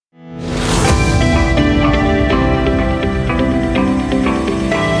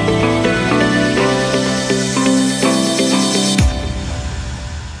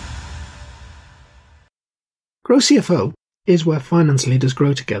Grow CFO is where finance leaders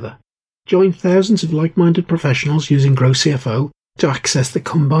grow together. Join thousands of like-minded professionals using Grow CFO to access the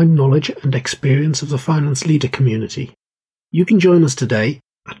combined knowledge and experience of the finance leader community. You can join us today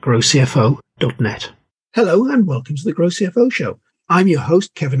at growcfo.net. Hello and welcome to the Grow CFO Show. I'm your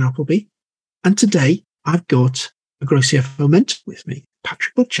host, Kevin Appleby, and today I've got a Grow CFO mentor with me,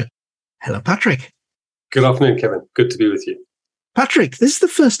 Patrick Butcher. Hello, Patrick. Good afternoon, Kevin. Good to be with you. Patrick, this is the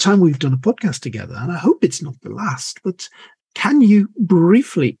first time we've done a podcast together, and I hope it's not the last, but can you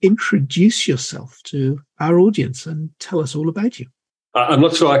briefly introduce yourself to our audience and tell us all about you? I'm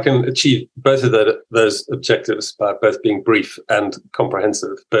not sure I can achieve both of those objectives by both being brief and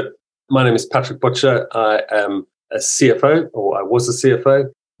comprehensive, but my name is Patrick Butcher. I am a CFO, or I was a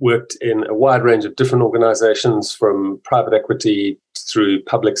CFO, worked in a wide range of different organizations from private equity through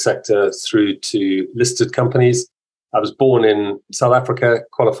public sector through to listed companies. I was born in South Africa,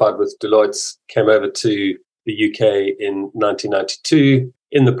 qualified with Deloitte, came over to the UK in 1992.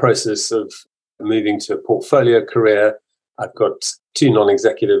 In the process of moving to a portfolio career, I've got 2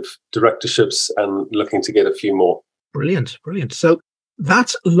 non-executive directorships and looking to get a few more. Brilliant. So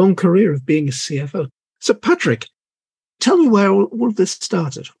that long career of being a CFO. So Patrick, tell me where all of this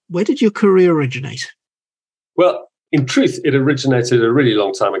started. Where did your career originate? Well, in truth, it originated a really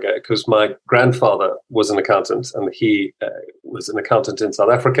long time ago because my grandfather was an accountant, and he was an accountant in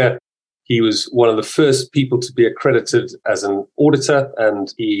South Africa. He was one of the first people to be accredited as an auditor,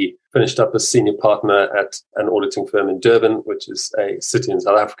 and he finished up as senior partner at an auditing firm in Durban, which is a city in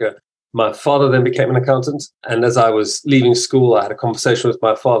South Africa. My father then became an accountant, and as I was leaving school, I had a conversation with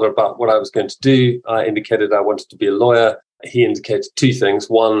my father about what I was going to do. I indicated I wanted to be a lawyer. He indicated 2 things.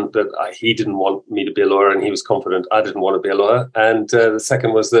 One, that he didn't want me to be a lawyer, and he was confident I didn't want to be a lawyer. And the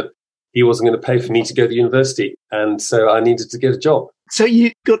second was that he wasn't going to pay for me to go to university. And so I needed to get a job. So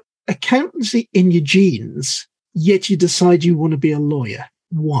you got accountancy in your genes, yet you decide you want to be a lawyer.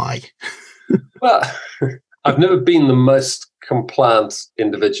 Why? Well, I've never been the most compliant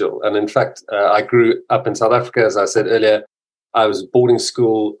individual. And in fact, I grew up in South Africa, as I said earlier. I was at boarding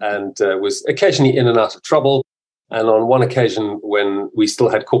school and was occasionally in and out of trouble. And on one occasion, when we still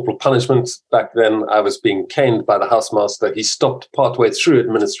had corporal punishment, back then I was being caned by the housemaster. He stopped partway through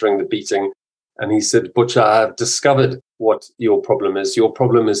administering the beating. And he said, "Butcher, I've discovered what your problem is. Your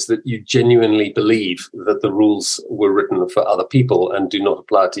problem is that you genuinely believe that the rules were written for other people and do not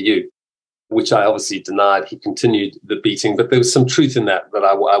apply to you," which I obviously denied. He continued the beating, but there was some truth in that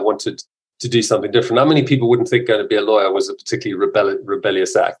I wanted to do something different. Now, many people wouldn't think going to be a lawyer was a particularly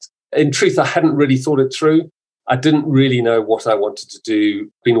rebellious act. In truth, I hadn't really thought it through. I didn't really know what I wanted to do.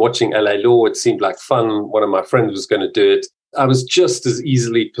 Been watching LA Law. It seemed like fun. One of my friends was going to do it. I was just as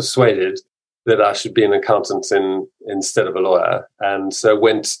easily persuaded that I should be an accountant instead of a lawyer. And so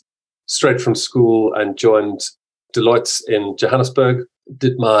went straight from school and joined Deloitte in Johannesburg,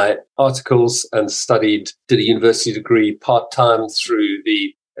 did my articles and did a university degree part-time through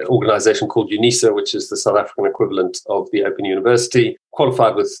the organization called UNISA, which is the South African equivalent of the Open University,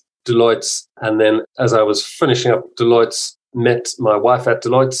 qualified with Deloitte. And then as I was finishing up Deloitte, met my wife at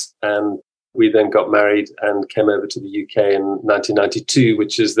Deloitte, and we then got married and came over to the UK in 1992,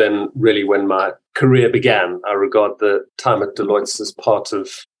 which is then really when my career began. I regard the time at Deloitte as part of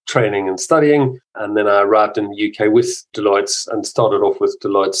training and studying. And then I arrived in the UK with Deloitte and started off with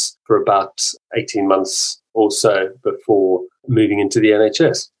Deloitte for about 18 months or so before moving into the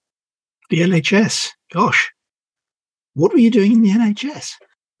NHS. The NHS? Gosh. What were you doing in the NHS?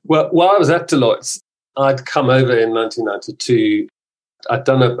 Well, while I was at Deloitte, I'd come over in 1992. I'd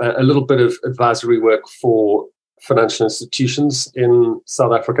done a little bit of advisory work for financial institutions in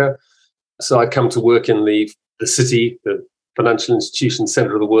South Africa. So I'd come to work in the city, the financial institution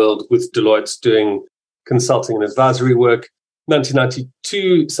center of the world, with Deloitte doing consulting and advisory work.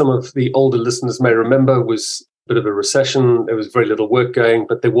 1992, some of the older listeners may remember, was a bit of a recession. There was very little work going,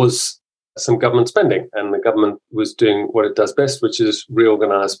 but there was some government spending, and the government was doing what it does best, which is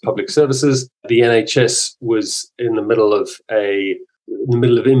reorganize public services. The NHS was in the middle of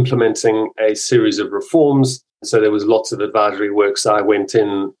implementing a series of reforms. So there was lots of advisory work. So I went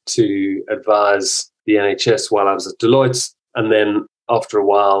in to advise the NHS while I was at Deloitte. And then after a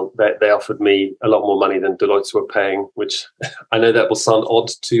while, they offered me a lot more money than Deloitte were paying, which I know that will sound odd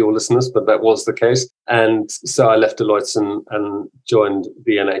to your listeners, but that was the case. And so I left Deloitte and joined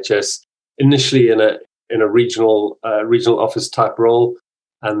the NHS, initially in a regional office type role.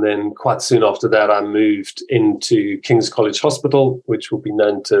 And then quite soon after that, I moved into King's College Hospital, which will be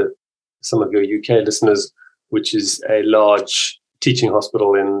known to some of your UK listeners, which is a large teaching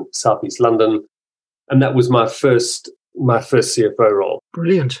hospital in southeast London. And that was my first CFO role.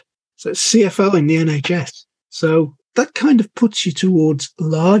 Brilliant. So CFO in the NHS. So that kind of puts you towards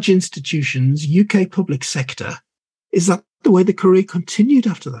large institutions, UK public sector. Is that the way the career continued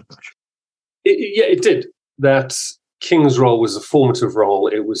after that, Patrick? Yeah, it did. That King's role was a formative role.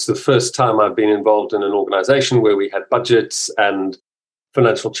 It was the first time I've been involved in an organisation where we had budgets and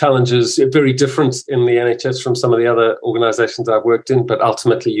financial challenges. Very different in the NHS from some of the other organisations I've worked in, but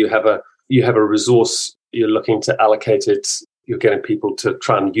ultimately you have a resource, you're looking to allocate it, you're getting people to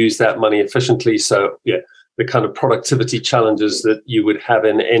try and use that money efficiently. So yeah, the kind of productivity challenges that you would have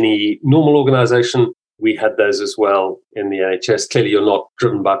in any normal organisation, we had those as well in the NHS. Clearly, you're not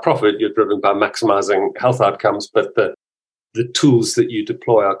driven by profit, you're driven by maximising health outcomes, but the tools that you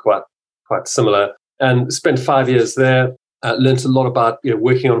deploy are quite similar. And spent 5 years there, learned a lot about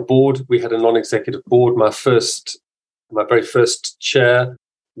working on a board. We had a non-executive board. My very first chair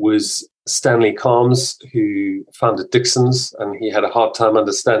was Stanley Calms, who founded Dixons, and he had a hard time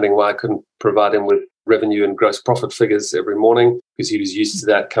understanding why I couldn't provide him with revenue and gross profit figures every morning, because he was used to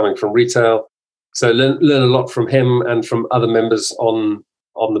that coming from retail. So learn a lot from him and from other members on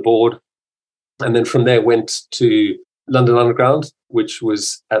the board. And then from there went to London Underground, which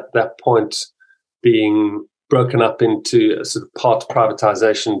was at that point being broken up into a sort of part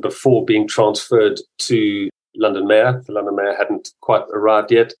privatisation before being transferred to London Mayor. The London Mayor hadn't quite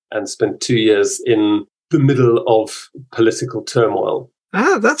arrived yet, and spent 2 years in the middle of political turmoil.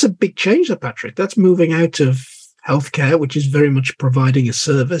 That's a big change, Patrick. That's moving out of healthcare, which is very much providing a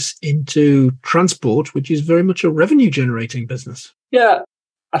service, into transport, which is very much a revenue-generating business. Yeah,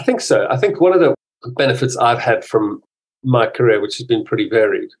 I think so. I think one of the benefits I've had from my career, which has been pretty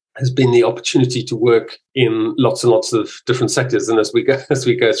varied, has been the opportunity to work in lots and lots of different sectors. And as we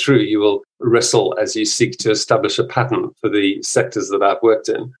go through, you will wrestle as you seek to establish a pattern for the sectors that I've worked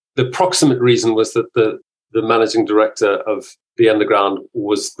in. The proximate reason was that the managing director of the Underground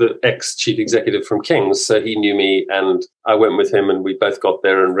was the ex-chief executive from King's. So he knew me, and I went with him, and we both got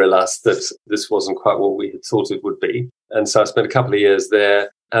there and realized that this wasn't quite what we had thought it would be. And so I spent a couple of years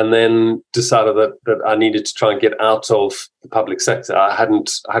there, and then decided that I needed to try and get out of the public sector. I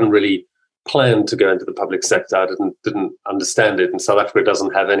hadn't really planned to go into the public sector. I didn't understand it. And South Africa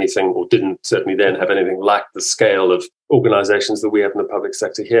doesn't have anything, or didn't certainly then have anything like the scale of organisations that we have in the public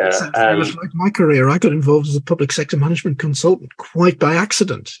sector here. Sounds very much like my career. I got involved as a public sector management consultant quite by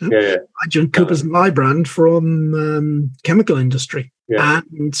accident. Yeah. I joined Coopers and Lybrand from chemical industry. Yeah.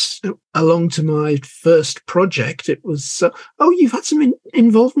 And along to my first project, it was, you've had some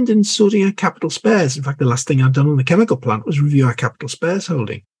involvement in sorting out capital spares. In fact, the last thing I'd done on the chemical plant was review our capital spares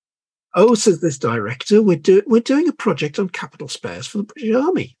holding. Oh, says this director, we're doing a project on capital spares for the British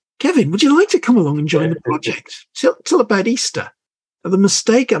Army. Kevin, would you like to come along and join the project? Till about Easter. Now, the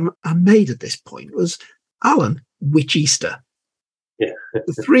mistake I made at this point was, Alan, which Easter? Yeah.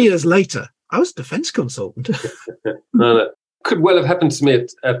 3 years later, I was a defence consultant. No. Could well have happened to me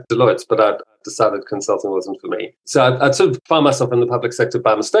at Deloitte, but I decided consulting wasn't for me. So I'd sort of found myself in the public sector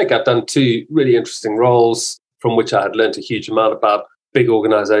by mistake. I've done 2 really interesting roles from which I had learned a huge amount about big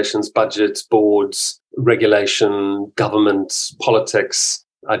organizations, budgets, boards, regulation, government, politics.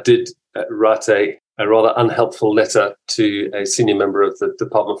 I did write a rather unhelpful letter to a senior member of the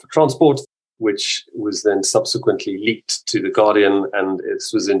Department for Transport, which was then subsequently leaked to The Guardian. And it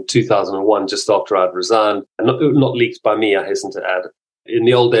was in 2001, just after I'd resigned. And not leaked by me, I hasten to add. In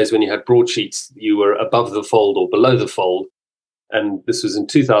the old days when you had broadsheets, you were above the fold or below the fold. And this was in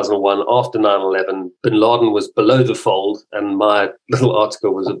 2001, after 9/11. Bin Laden was below the fold, and my little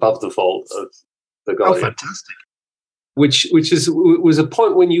article was above the fold of The Guardian. Oh, fantastic. Which was a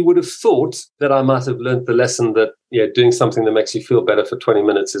point when you would have thought that I might have learned the lesson that doing something that makes you feel better for 20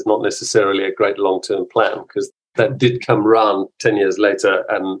 minutes is not necessarily a great long-term plan, because that did come round 10 years later,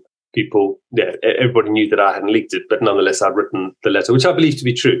 and everybody knew that I hadn't leaked it, but nonetheless I'd written the letter, which I believe to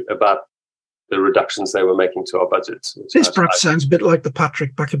be true, about the reductions they were making to our budgets. This perhaps sounds a bit like the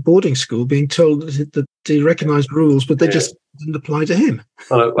Patrick back at boarding school being told that he recognised rules, but they just didn't apply to him.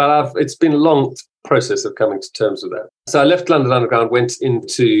 Well, it's been a long process of coming to terms with that. So I left London Underground, went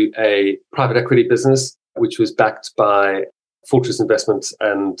into a private equity business, which was backed by Fortress Investments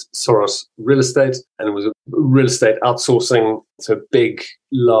and Soros Real Estate, and it was a real estate outsourcing, so big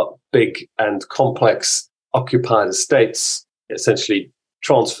and complex occupied estates, essentially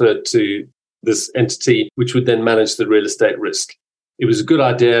transferred to this entity, which would then manage the real estate risk. It was a good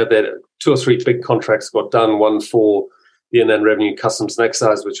idea that 2 or 3 big contracts got done, one for the Inland Revenue, Customs and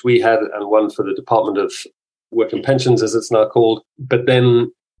Excise, which we had, and one for the Department of Work and Pensions, as it's now called. But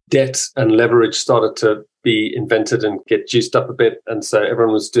then debt and leverage started to be invented and get juiced up a bit. And so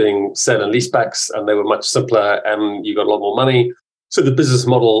everyone was doing sale and leasebacks, and they were much simpler, and you got a lot more money. So the business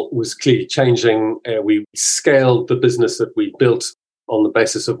model was clearly changing. We scaled the business that we built on the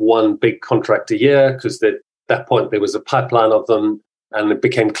basis of one big contract a year, because at that point there was a pipeline of them, and it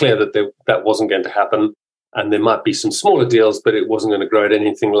became clear that that wasn't going to happen. And there might be some smaller deals, but it wasn't going to grow at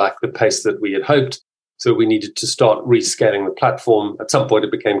anything like the pace that we had hoped. So we needed to start rescaling the platform. At some point,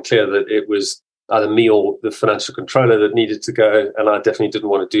 it became clear that it was either me or the financial controller that needed to go, and I definitely didn't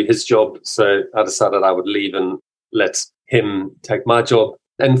want to do his job. So I decided I would leave and let him take my job.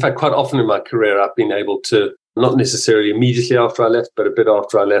 And in fact, quite often in my career, I've been able to, not necessarily immediately after I left, but a bit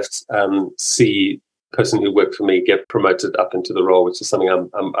after I left, see the person who worked for me get promoted up into the role, which is something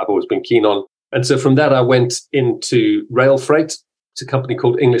I've always been keen on. And so from that, I went into rail freight. It's a company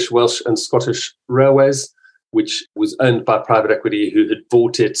called English, Welsh and Scottish Railways, which was owned by private equity who had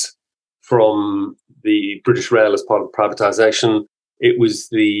bought it from the British Rail as part of privatization. It was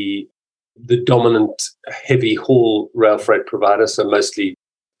the dominant heavy haul rail freight provider, so mostly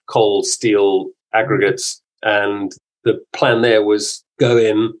coal, steel, aggregates. And the plan there was go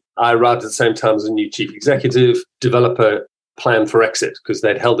in. I arrived at the same time as a new chief executive, develop a plan for exit, because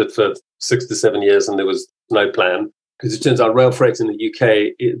they'd held it for 6 to 7 years and there was no plan. Because it turns out rail freight in the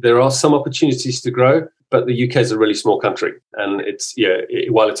UK, there are some opportunities to grow, but the UK is a really small country. And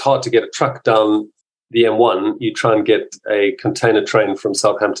while it's hard to get a truck down the M1, you try and get a container train from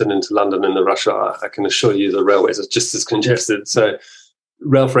Southampton into London in the rush hour. I can assure you the railways are just as congested. So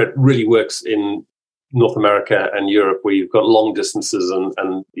rail freight really works in North America and Europe, where you've got long distances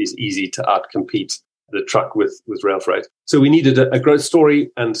and is easy to outcompete the truck with rail freight. So we needed a growth story.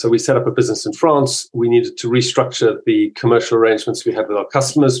 And so we set up a business in France. We needed to restructure the commercial arrangements we had with our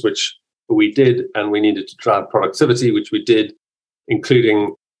customers, which we did. And we needed to drive productivity, which we did,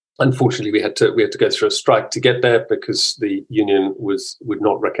 including, unfortunately, we had to go through a strike to get there, because the union would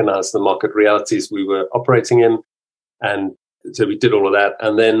not recognize the market realities we were operating in. And so we did all of that.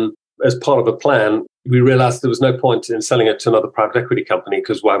 And then as part of a plan, we realized there was no point in selling it to another private equity company,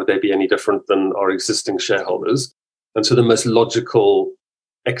 because why would they be any different than our existing shareholders? And so the most logical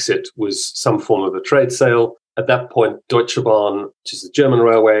exit was some form of a trade sale. At that point, Deutsche Bahn, which is a German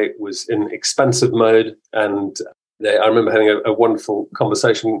railway, was in expansive mode. And I remember having a wonderful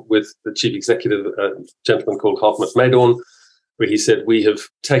conversation with the chief executive, a gentleman called Hartmut Maydaun, where he said, we have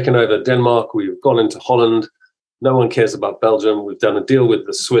taken over Denmark, we've gone into Holland, no one cares about Belgium, we've done a deal with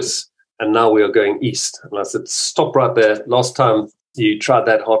the Swiss, and now we are going east. And I said, stop right there. Last time you tried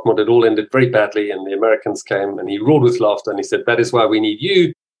that, Hartmut, it all ended very badly, and the Americans came, and he roared with laughter, and he said, that is why we need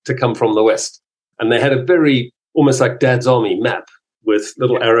you to come from the west. And they had a very, almost like Dad's Army map, with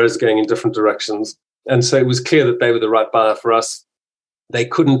little arrows going in different directions. And so it was clear that they were the right buyer for us. They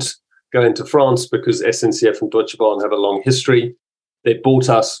couldn't go into France because SNCF and Deutsche Bahn have a long history. They bought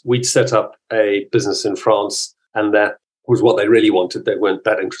us. We'd set up a business in France, and that was what they really wanted. They weren't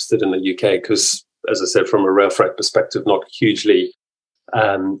that interested in the UK because, as I said, from a rail freight perspective, not hugely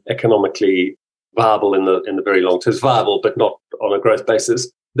economically viable in the very long term. It's viable, but not on a growth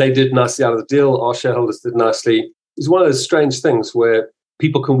basis. They did nicely out of the deal. Our shareholders did nicely. It's one of those strange things where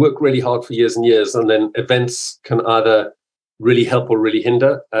people can work really hard for years and years, and then events can either really help or really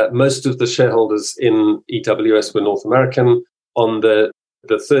hinder. Most of the shareholders in EWS were North American. On the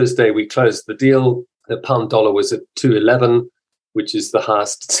Thursday we closed the deal, the pound dollar was at 2.11, which is the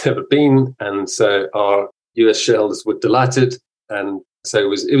highest it's ever been. And so our US shareholders were delighted. And so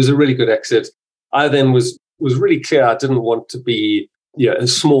it was a really good exit. I then was really clear I didn't want to be a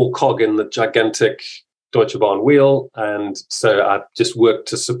small cog in the gigantic Deutsche Bahn wheel. And so I just worked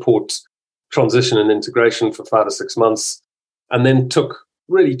to support transition and integration for 5 or 6 months, and then took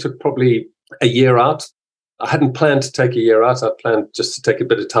probably a year out. I hadn't planned to take a year out. I planned just to take a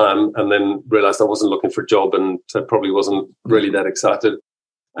bit of time, and then realized I wasn't looking for a job, and so probably wasn't really that excited.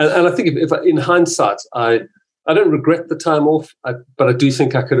 And I think if in hindsight, I don't regret the time off, but I do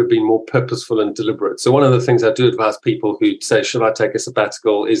think I could have been more purposeful and deliberate. So one of the things I do advise people who say, should I take a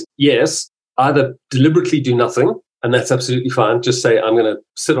sabbatical, is yes, either deliberately do nothing, and that's absolutely fine. Just say, I'm going to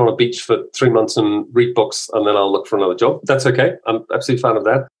sit on a beach for 3 months and read books, and then I'll look for another job. That's okay. I'm absolutely fine with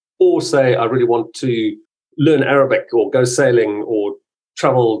that. Or say, I really want to learn Arabic or go sailing or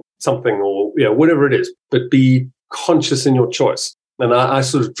travel something or whatever it is, but be conscious in your choice. And I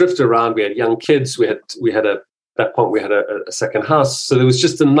sort of drifted around. We had young kids. We had at that point we had a second house. So there was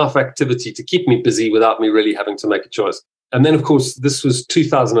just enough activity to keep me busy without me really having to make a choice. And then, of course, this was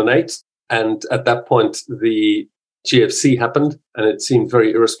 2008. And at that point, the GFC happened, and it seemed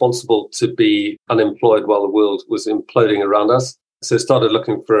very irresponsible to be unemployed while the world was imploding around us. So I started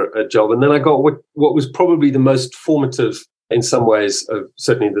looking for a job. And then I got what was probably the most formative in some ways of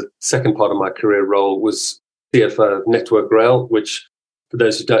certainly the second part of my career role was CFO of Network Rail, which, for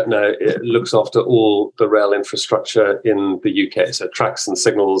those who don't know, it looks after all the rail infrastructure in the UK. So tracks and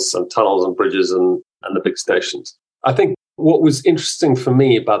signals and tunnels and bridges and the big stations. I think what was interesting for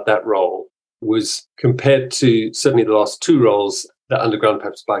me about that role was, compared to certainly the last two roles, the Underground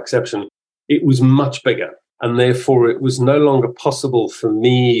perhaps by exception, it was much bigger. And therefore, it was no longer possible for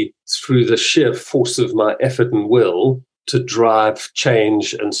me, through the sheer force of my effort and will, to drive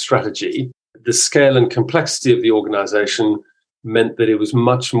change and strategy. The scale and complexity of the organization meant that it was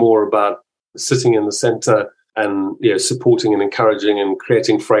much more about sitting in the center and supporting and encouraging and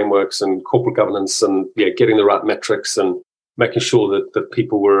creating frameworks and corporate governance and getting the right metrics and making sure that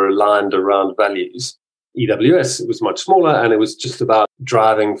people were aligned around values. EWS, it was much smaller, and it was just about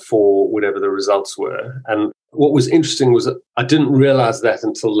driving for whatever the results were. And what was interesting was that I didn't realize that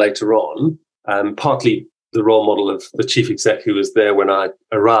until later on, partly the role model of the chief exec who was there when I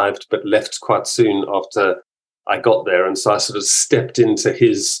arrived, but left quite soon after I got there. And so I sort of stepped into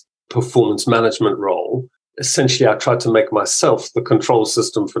his performance management role. Essentially, I tried to make myself the control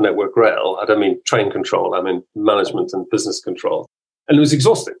system for Network Rail. I don't mean train control, I mean management and business control. And it was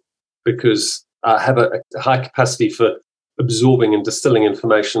exhausting because I have a high capacity for absorbing and distilling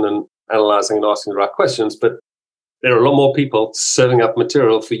information and analyzing and asking the right questions, but there are a lot more people serving up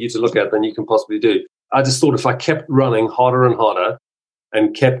material for you to look at than you can possibly do. I just thought if I kept running harder and harder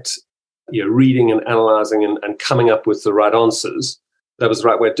and kept reading and analyzing and coming up with the right answers, that was the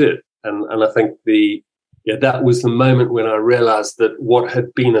right way to do it. And I think that was the moment when I realized that what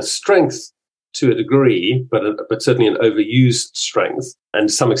had been a strength to a degree, but certainly an overused strength, and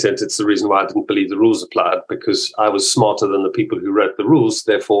to some extent it's the reason why I didn't believe the rules applied, because I was smarter than the people who wrote the rules.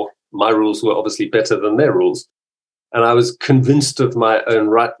 Therefore, my rules were obviously better than their rules. And I was convinced of my own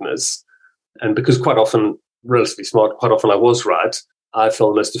rightness. And because quite often, relatively smart, quite often I was right, I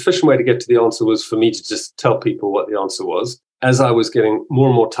felt the most efficient way to get to the answer was for me to just tell people what the answer was. As I was getting more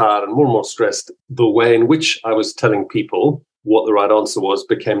and more tired and more stressed, the way in which I was telling people what the right answer was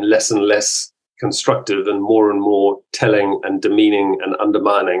became less and less constructive and more telling and demeaning and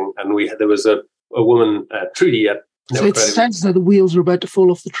undermining. And there was a woman, Trudy, at So it sounds as though the wheels were about to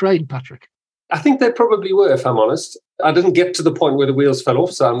fall off the train, Patrick. I think they probably were, if I'm honest. I didn't get to the point where the wheels fell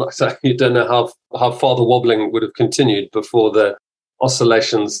off, so you don't know how far the wobbling would have continued before the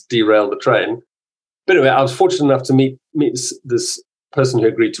oscillations derailed the train. But anyway, I was fortunate enough to meet this person who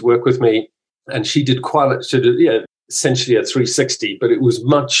agreed to work with me, and she did essentially a 360, but it was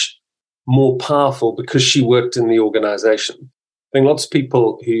much more powerful because she worked in the organization. I think lots of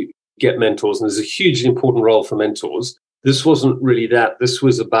people who get mentors, and there's a hugely important role for mentors. This wasn't really that. This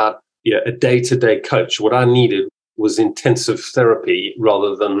was about a day-to-day coach. What I needed was intensive therapy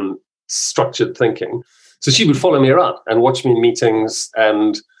rather than structured thinking. So she would follow me around and watch me in meetings,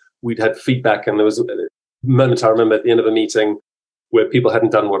 and we'd had feedback. And there was a moment I remember at the end of a meeting where people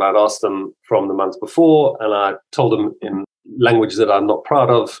hadn't done what I'd asked them from the month before, and I told them in language that I'm not proud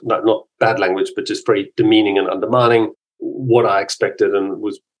of, not bad language, but just very demeaning and undermining, what I expected, and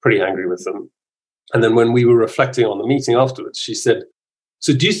was pretty angry with them. And then when we were reflecting on the meeting afterwards, she said,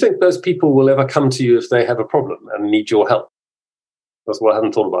 "So do you think those people will ever come to you if they have a problem and need your help?" I said, "Well, I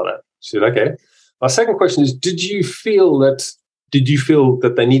hadn't thought about that." She said, "Okay." My second question is, did you feel that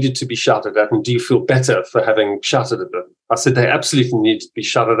they needed to be shouted at, and do you feel better for having shouted at them? I said, "They absolutely need to be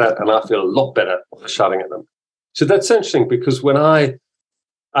shouted at, and I feel a lot better for shouting at them." So that's interesting, because when I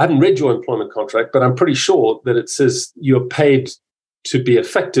haven't read your employment contract, but I'm pretty sure that it says you're paid to be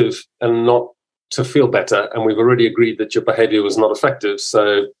effective and not to feel better. And we've already agreed that your behavior was not effective.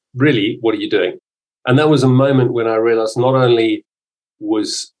 So really, what are you doing? And that was a moment when I realized not only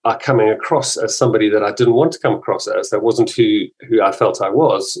was I coming across as somebody that I didn't want to come across as, that wasn't who I felt I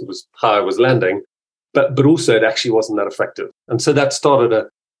was, it was how I was landing, but also it actually wasn't that effective. And so that started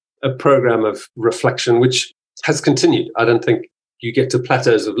a program of reflection, which has continued. I don't think you get to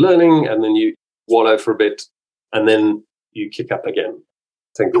plateaus of learning and then you wallow for a bit and then you kick up again.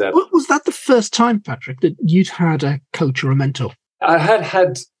 I think that was that the first time, Patrick, that you'd had a coach or a mentor? I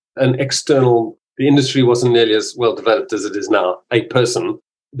had an external. The industry wasn't nearly as well developed as it is now. A person.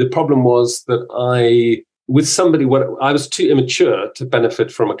 The problem was that I was too immature to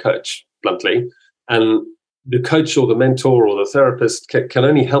benefit from a coach, bluntly. And the coach or the mentor or the therapist can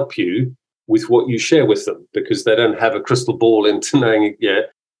only help you with what you share with them, because they don't have a crystal ball into knowing it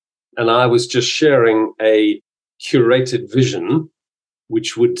yet. And I was just sharing a curated vision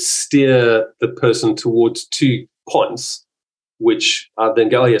which would steer the person towards 2 points, which I'd then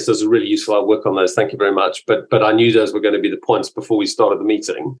go, "Oh, yes, those are really useful. I'll work on those. Thank you very much." But I knew those were going to be the points before we started the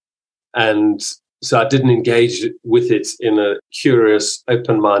meeting. And so I didn't engage with it in a curious,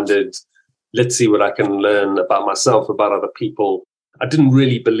 open-minded, let's see what I can learn about myself, about other people. I didn't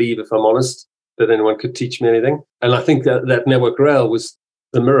really believe, if I'm honest, that anyone could teach me anything. And I think that Network Rail was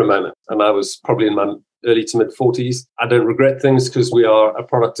the mirror moment. And I was probably in my early to mid 40s. I don't regret things because we are a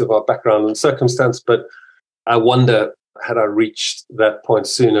product of our background and circumstance. But I wonder, had I reached that point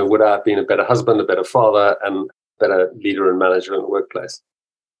sooner, would I have been a better husband, a better father, and better leader and manager in the workplace?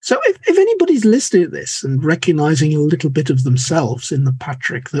 So if anybody's listening to this and recognizing a little bit of themselves in the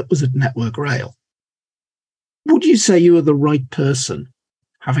Patrick that was at Network Rail, would you say you are the right person,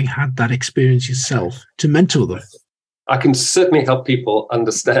 having had that experience yourself, to mentor them? I can certainly help people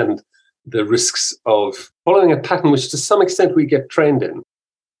understand the risks of following a pattern which to some extent we get trained in,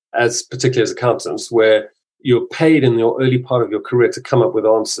 particularly as accountants, where you're paid in your early part of your career to come up with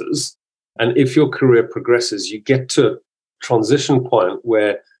answers. And if your career progresses, you get to a transition point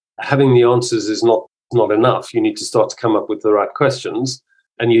where having the answers is not enough. You need to start to come up with the right questions.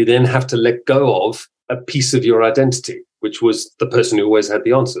 And you then have to let go of a piece of your identity, which was the person who always had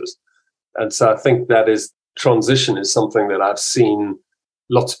the answers. And so I think transition is something that I've seen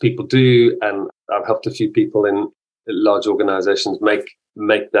lots of people do. And I've helped a few people in large organizations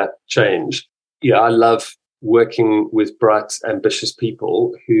make that change. Yeah, I love working with bright, ambitious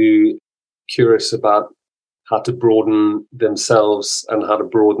people who are curious about how to broaden themselves and how to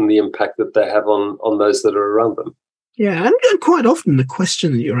broaden the impact that they have on those that are around them. Yeah, and quite often the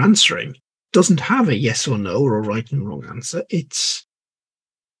question that you're answering doesn't have a yes or no or a right and wrong answer. It's,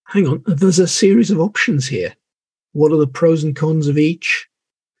 hang on, there's a series of options here. What are the pros and cons of each?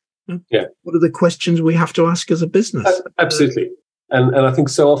 Yeah. What are the questions we have to ask as a business? Absolutely. And I think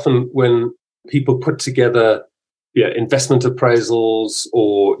so often when people put together investment appraisals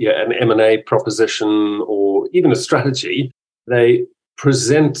or an M&A proposition or even a strategy, they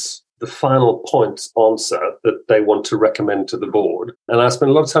present the final point answer that they want to recommend to the board. And I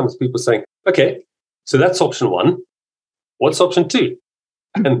spend a lot of time with people saying, okay, so that's option one. What's option two?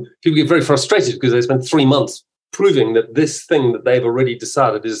 And people get very frustrated because they spend 3 months proving that this thing that they've already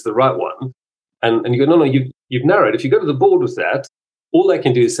decided is the right one. And you go, no, you've narrowed. If you go to the board with that, all they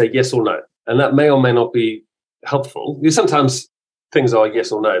can do is say yes or no. And that may or may not be helpful. Sometimes things are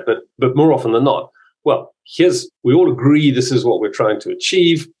yes or no, but more often than not, well, we all agree this is what we're trying to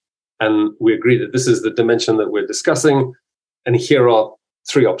achieve, and we agree that this is the dimension that we're discussing, and here are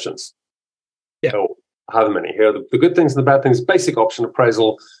 3 options. Yeah. Or however many. Here are the good things and the bad things. Basic option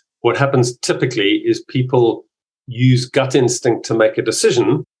appraisal. What happens typically is people use gut instinct to make a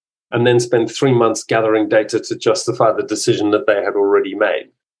decision and then spend 3 months gathering data to justify the decision that they had already made.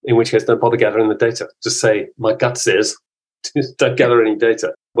 In which case, don't bother gathering the data. Just say, my gut says, don't gather any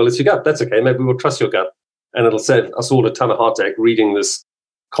data. Well, it's your gut. That's okay. Maybe we'll trust your gut. And it'll save us all a ton of heartache reading this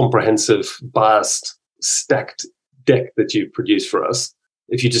comprehensive, biased, stacked deck that you produce for us.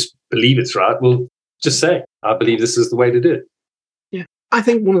 If you just believe it's right, well, just say, I believe this is the way to do it. Yeah. I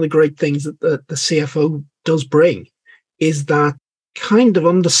think one of the great things that the CFO does bring is that kind of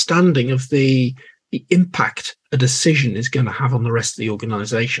understanding of the impact a decision is going to have on the rest of the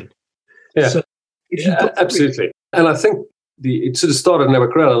organization. Yeah, so absolutely. And I think it sort of started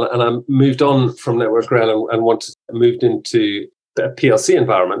Network Rail, and I moved on from Network Rail and moved into a PLC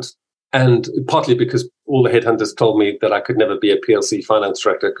environment. And partly because all the headhunters told me that I could never be a PLC finance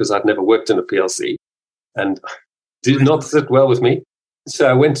director because I'd never worked in a PLC and did not sit well with me. So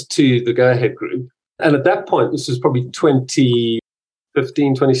I went to the Go Ahead Group. And at that point, this was probably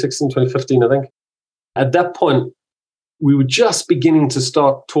 2015, I think. At that point, we were just beginning to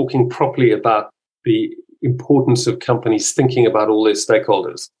start talking properly about the importance of companies thinking about all their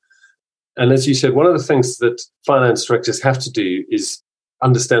stakeholders. And as you said, one of the things that finance directors have to do is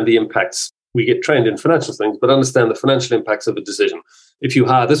understand the impacts. We get trained in financial things, but understand the financial impacts of a decision. If you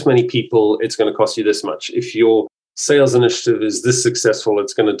hire this many people, it's going to cost you this much. If your sales initiative is this successful,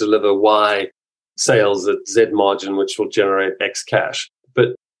 it's going to deliver Y sales at Z margin, which will generate X cash.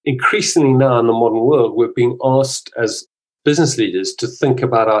 But increasingly now in the modern world, we're being asked as business leaders to think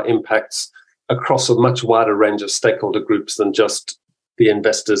about our impacts across a much wider range of stakeholder groups than just the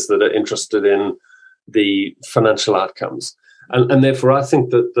investors that are interested in the financial outcomes. And therefore, I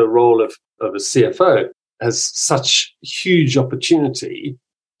think that the role of a CFO has such huge opportunity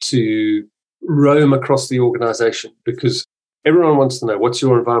to roam across the organization, because everyone wants to know, what's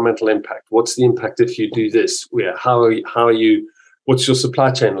your environmental impact? What's the impact if you do this? How are you? What's your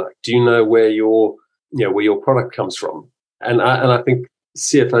supply chain like? Do you know where your product comes from? And I think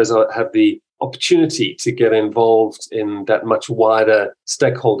CFOs have the opportunity to get involved in that much wider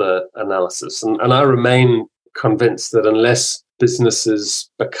stakeholder analysis. And I remain convinced that unless businesses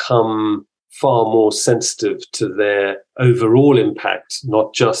become far more sensitive to their overall impact,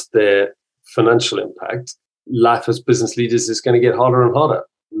 not just their financial impact, life as business leaders is going to get harder and harder.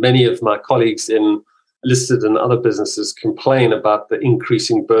 Many of my colleagues in listed and other businesses complain about the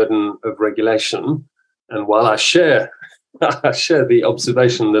increasing burden of regulation. And while I share the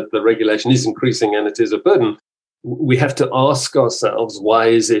observation that the regulation is increasing and it is a burden, we have to ask ourselves, why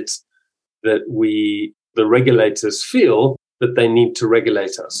is it that the regulators feel that they need to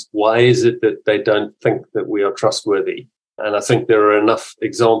regulate us? Why is it that they don't think that we are trustworthy? And I think there are enough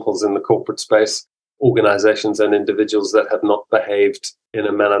examples in the corporate space, organizations and individuals that have not behaved in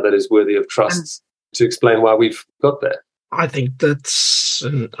a manner that is worthy of trust to explain why we've got there. I think that's,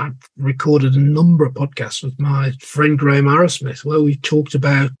 and I've recorded a number of podcasts with my friend Graham Arrowsmith, where we talked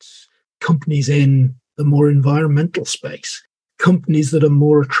about companies in the more environmental space, companies that are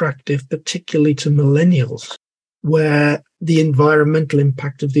more attractive, particularly to millennials, where the environmental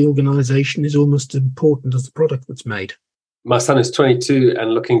impact of the organization is almost as important as the product that's made. My son is 22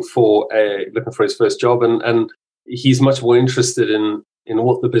 and looking for his first job, and he's much more interested in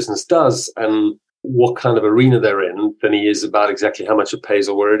what the business does and what kind of arena they're in than he is about exactly how much it pays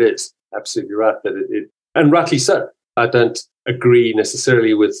or where it is. Absolutely right. And rightly so. I don't agree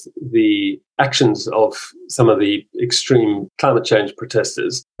necessarily with the actions of some of the extreme climate change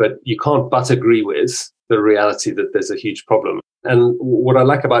protesters, but you can't but agree with the reality that there's a huge problem. And what I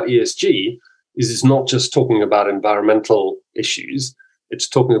like about ESG is it's not just talking about environmental issues, it's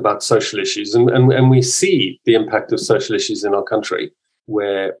talking about social issues. And we see the impact of social issues in our country,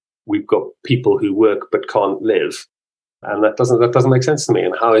 where we've got people who work but can't live. And that doesn't make sense to me.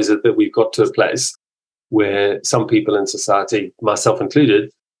 And how is it that we've got to a place where some people in society, myself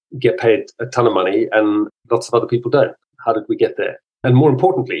included, get paid a ton of money and lots of other people don't? How did we get there? And more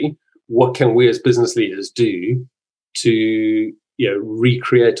importantly, what can we as business leaders do to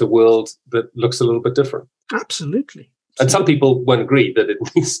recreate a world that looks a little bit different? Absolutely. And some people won't agree that it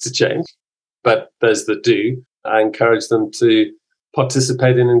needs to change, but those that do, I encourage them to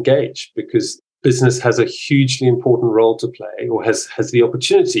participate and engage, because business has a hugely important role to play, or has the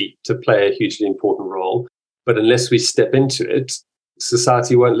opportunity to play a hugely important role. But unless we step into it,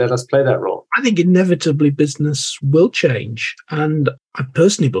 society won't let us play that role. I think inevitably business will change. And I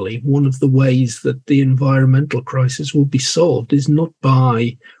personally believe one of the ways that the environmental crisis will be solved is not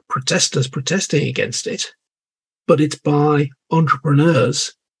by protesters protesting against it, but it's by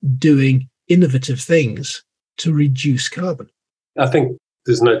entrepreneurs doing innovative things to reduce carbon. I think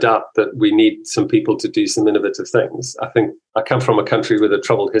there's no doubt that we need some people to do some innovative things. I think I come from a country with a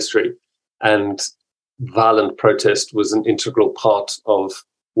troubled history, and violent protest was an integral part of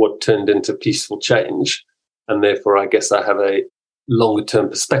what turned into peaceful change. And therefore, I guess I have a longer-term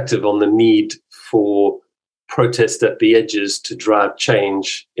perspective on the need for protest at the edges to drive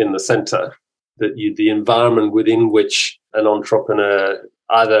change in the center. That the environment within which an entrepreneur,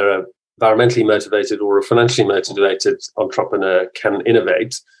 either a environmentally motivated or a financially motivated entrepreneur, can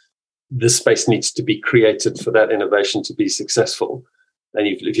innovate, this space needs to be created for that innovation to be successful. And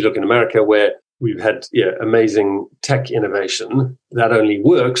if you look in America, where we've had amazing tech innovation, that only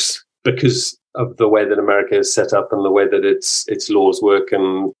works because of the way that America is set up and the way that its laws work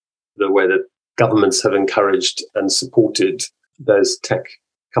and the way that governments have encouraged and supported those tech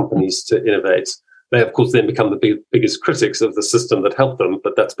companies to innovate. They, of course, then become the biggest critics of the system that helped them,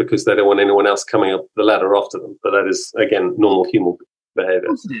 but that's because they don't want anyone else coming up the ladder after them. But that is, again, normal human behavior.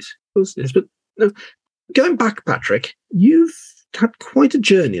 Of course it is. But going back, Patrick, you've had quite a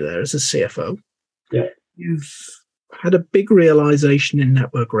journey there as a CFO. Yeah. You've had a big realization in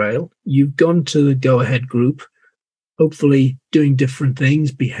Network Rail. You've gone to the Go Ahead Group, hopefully doing different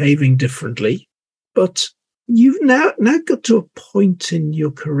things, behaving differently. But you've now got to a point in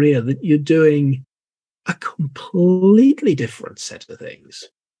your career that you're doing a completely different set of things.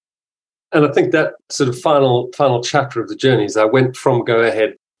 And I think that sort of final chapter of the journey is I went from Go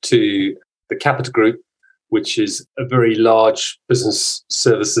Ahead to the Capita Group, which is a very large business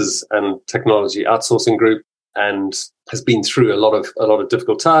services and technology outsourcing group, and has been through a lot of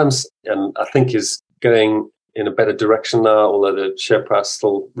difficult times, and I think is going in a better direction now, although the share price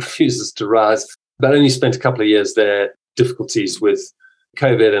still refuses to rise. But I only spent a couple of years there, difficulties with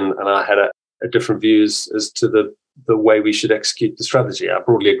COVID, and I had a different views as to the way we should execute the strategy. I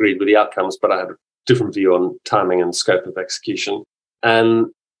broadly agreed with the outcomes, but I had a different view on timing and scope of execution. And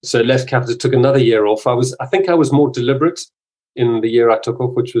so left Capita, took another year off. I think I was more deliberate in the year I took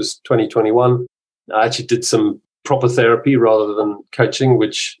off, which was 2021. I actually did some proper therapy rather than coaching,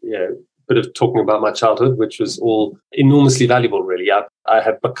 which, a bit of talking about my childhood, which was all enormously valuable, really. I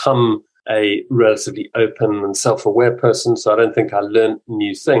had become a relatively open and self-aware person, so I don't think I learned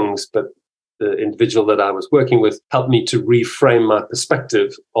new things, but the individual that I was working with helped me to reframe my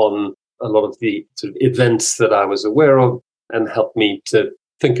perspective on a lot of the sort of events that I was aware of and helped me to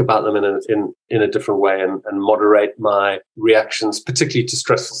think about them in a different way and moderate my reactions, particularly to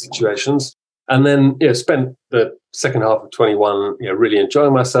stressful situations. And then, spent the second half of 21, really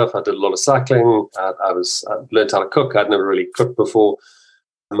enjoying myself. I did a lot of cycling. I learned how to cook. I'd never really cooked before.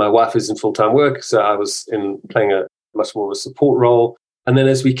 My wife is in full-time work, so I was playing a much more of a support role. And then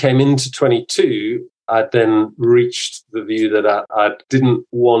as we came into 22, I then reached the view that I didn't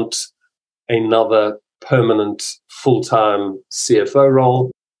want another permanent full-time CFO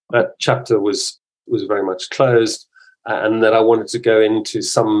role. That chapter was very much closed, and that I wanted to go into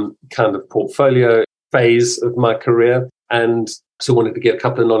some kind of portfolio phase of my career. And so wanted to get a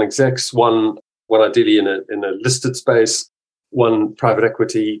couple of non-execs, one ideally in a listed space, one private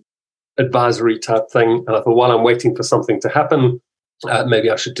equity advisory type thing. And I thought, while I'm waiting for something to happen, maybe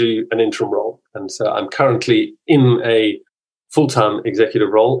I should do an interim role. And so I'm currently in a full-time executive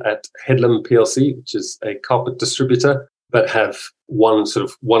role at Headlam PLC, which is a carpet distributor, but have one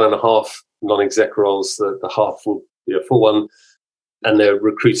and a half non-exec roles. The half will be a full one. And they're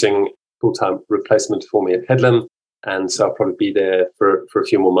recruiting full-time replacement for me at Headlam. And so I'll probably be there for a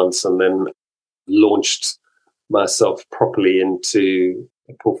few more months, and then launched myself properly into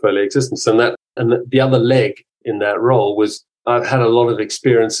a portfolio existence. And the other leg in that role was I've had a lot of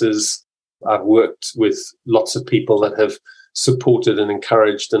experiences. I've worked with lots of people that have supported and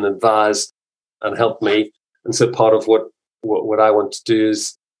encouraged and advised and helped me. And so part of what I want to do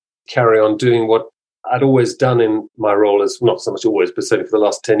is carry on doing what I'd always done in my role as, not so much always, but certainly for the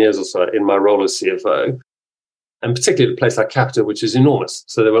last 10 years or so, in my role as CFO. And particularly at a place like Capita, which is enormous.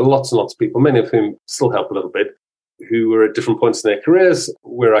 So there were lots and lots of people, many of whom still help a little bit, who were at different points in their careers.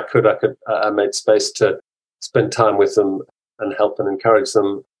 Where I made space to spend time with them and help and encourage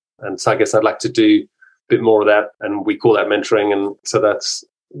them. And so I guess I'd like to do a bit more of that. And we call that mentoring. And so that's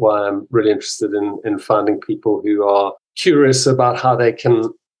why I'm really interested in finding people who are curious about how they can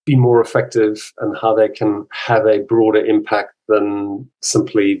be more effective and how they can have a broader impact than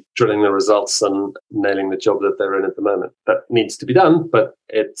simply drilling the results and nailing the job that they're in at the moment. That needs to be done, but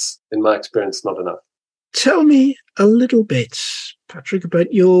it's, in my experience, not enough. Tell me a little bit, Patrick,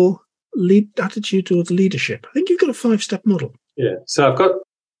 about your attitude towards leadership. I think you've got a 5-step model. Yeah, so I've got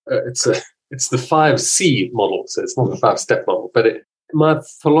it's the 5C model, so it's not a 5-step model. But my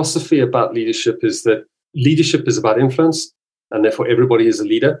philosophy about leadership is that leadership is about influence, and therefore everybody is a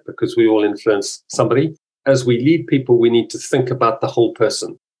leader because we all influence somebody. As we lead people, we need to think about the whole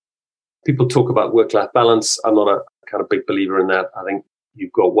person. People talk about work-life balance. I'm not a kind of big believer in that. I think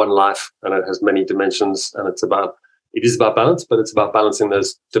you've got one life and it has many dimensions, and it is about balance, but it's about balancing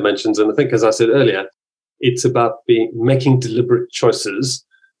those dimensions. And I think, as I said earlier, it's about making deliberate choices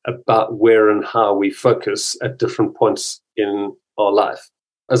about where and how we focus at different points in our life.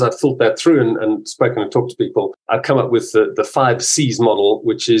 As I've thought that through and spoken and talked to people, I've come up with the 5 C's model,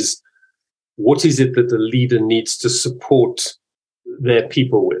 which is, what is it that the leader needs to support their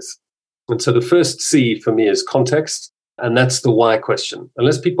people with? And so the first C for me is context, and that's the why question.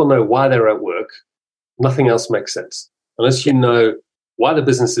 Unless people know why they're at work, nothing else makes sense. Unless you know why the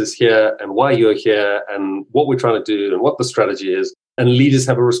business is here and why you're here and what we're trying to do and what the strategy is. And leaders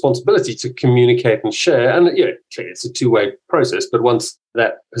have a responsibility to communicate and share. And clearly it's a two-way process, but once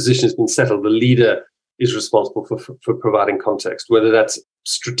that position has been settled, the leader is responsible for providing context, whether that's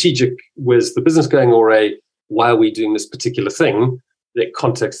strategic, where's the business going, or why are we doing this particular thing, that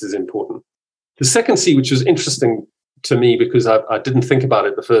context is important. The second C, which was interesting to me because I didn't think about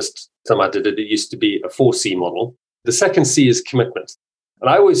it the first time I did it, it used to be a 4C model. The second C is commitment. And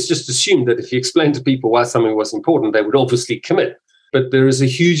I always just assumed that if you explain to people why something was important, they would obviously commit. But there is a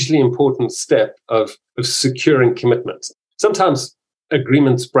hugely important step of securing commitment. Sometimes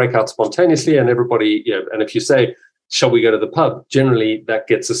agreements break out spontaneously and everybody, and if you say, shall we go to the pub? Generally, that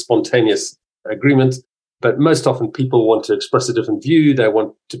gets a spontaneous agreement. But most often people want to express a different view. They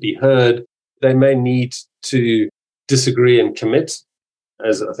want to be heard. They may need to disagree and commit,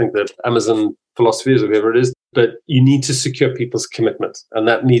 as I think the Amazon philosophy is, or whatever it is. But you need to secure people's commitment. And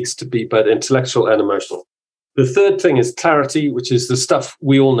that needs to be both intellectual and emotional. The third thing is clarity, which is the stuff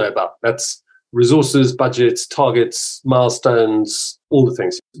we all know about. That's resources, budgets, targets, milestones, all the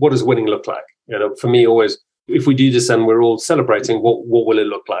things. What does winning look like? For me, always, if we do this and we're all celebrating, what will it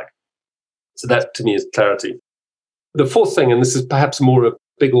look like? So that to me is clarity. The fourth thing, and this is perhaps more a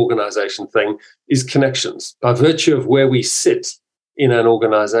big organization thing, is connections. By virtue of where we sit in an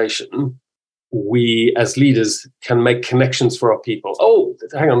organization, we as leaders can make connections for our people. Oh,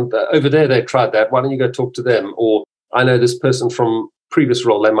 hang on, over there they tried that. Why don't you go talk to them? Or I know this person from previous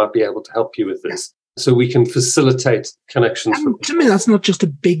role, they might be able to help you with this. so we can facilitate connections. And to me, that's not just a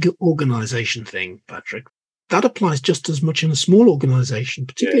big organization thing, Patrick. That applies just as much in a small organization,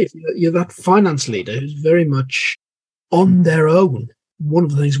 particularly if you're that finance leader who's very much on their own. One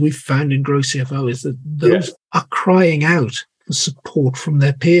of the things we've found in Grow CFO is that those are crying out for support from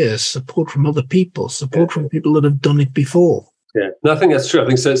their peers, support from other people, support from people that have done it before. Yeah, no, I think that's true. I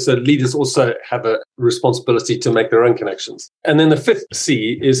think so leaders also have a responsibility to make their own connections. And then the fifth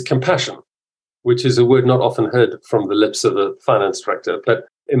C is compassion, which is a word not often heard from the lips of a finance director. But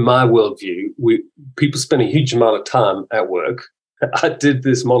in my worldview, people spend a huge amount of time at work. I did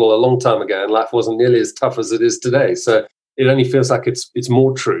this model a long time ago, and life wasn't nearly as tough as it is today. So it only feels like it's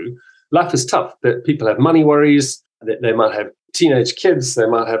more true. Life is tough. That people have money worries. They might have teenage kids. They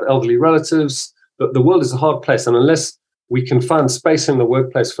might have elderly relatives. But the world is a hard place, and unless we can find space in the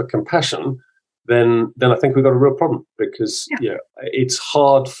workplace for compassion, then I think we've got a real problem, because it's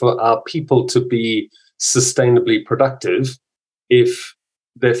hard for our people to be sustainably productive if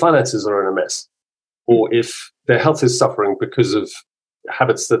their finances are in a mess, or if their health is suffering because of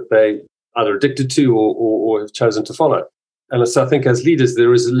habits that they either addicted to or have chosen to follow. And so I think as leaders,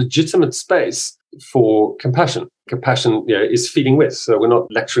 there is a legitimate space for compassion. Compassion is feeding with. So we're not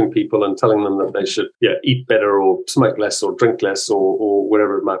lecturing people and telling them that they should eat better or smoke less or drink less or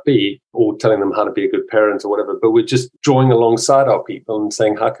whatever it might be, or telling them how to be a good parent or whatever. But we're just drawing alongside our people and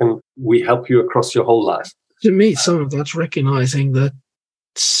saying, how can we help you across your whole life? To me, some of that's recognizing that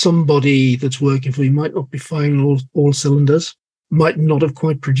somebody that's working for you might not be firing all cylinders, might not have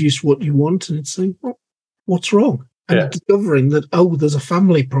quite produced what you want. And it's saying, well, what's wrong? And discovering that, there's a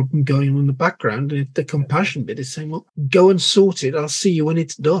family problem going on in the background. And the compassion bit is saying, well, go and sort it. I'll see you when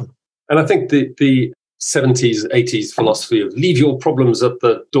it's done. And I think the 70s, 80s philosophy of leave your problems at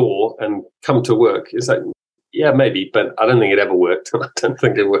the door and come to work is like, yeah, maybe, but I don't think it ever worked. I don't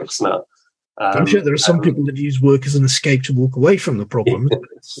think it works now. I'm sure there are some people that use work as an escape to walk away from the problem.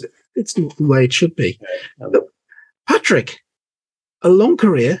 It's not the way it should be. But Patrick, a long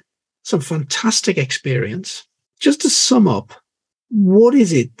career, some fantastic experience. Just to sum up, what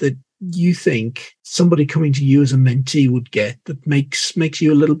is it that you think somebody coming to you as a mentee would get that makes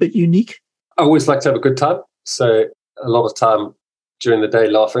you a little bit unique? I always like to have a good time. So a lot of time during the day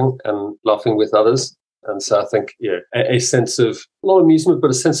laughing with others. And so I think, a sense of not amusement,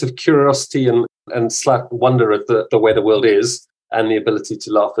 but a sense of curiosity and slight wonder at the way the world is and the ability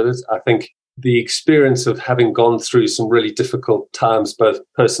to laugh at it. I think the experience of having gone through some really difficult times, both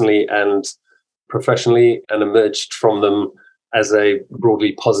personally and professionally, and emerged from them as a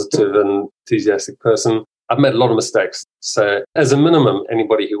broadly positive and enthusiastic person. I've made a lot of mistakes. So as a minimum,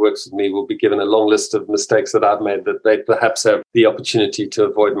 anybody who works with me will be given a long list of mistakes that I've made that they perhaps have the opportunity to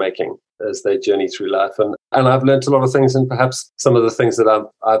avoid making as they journey through life. And I've learned a lot of things, and perhaps some of the things that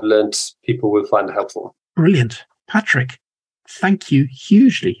I've learned people will find helpful. Brilliant. Patrick, thank you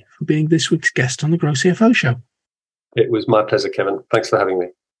hugely for being this week's guest on the Grow CFO Show. It was my pleasure, Kevin. Thanks for having me.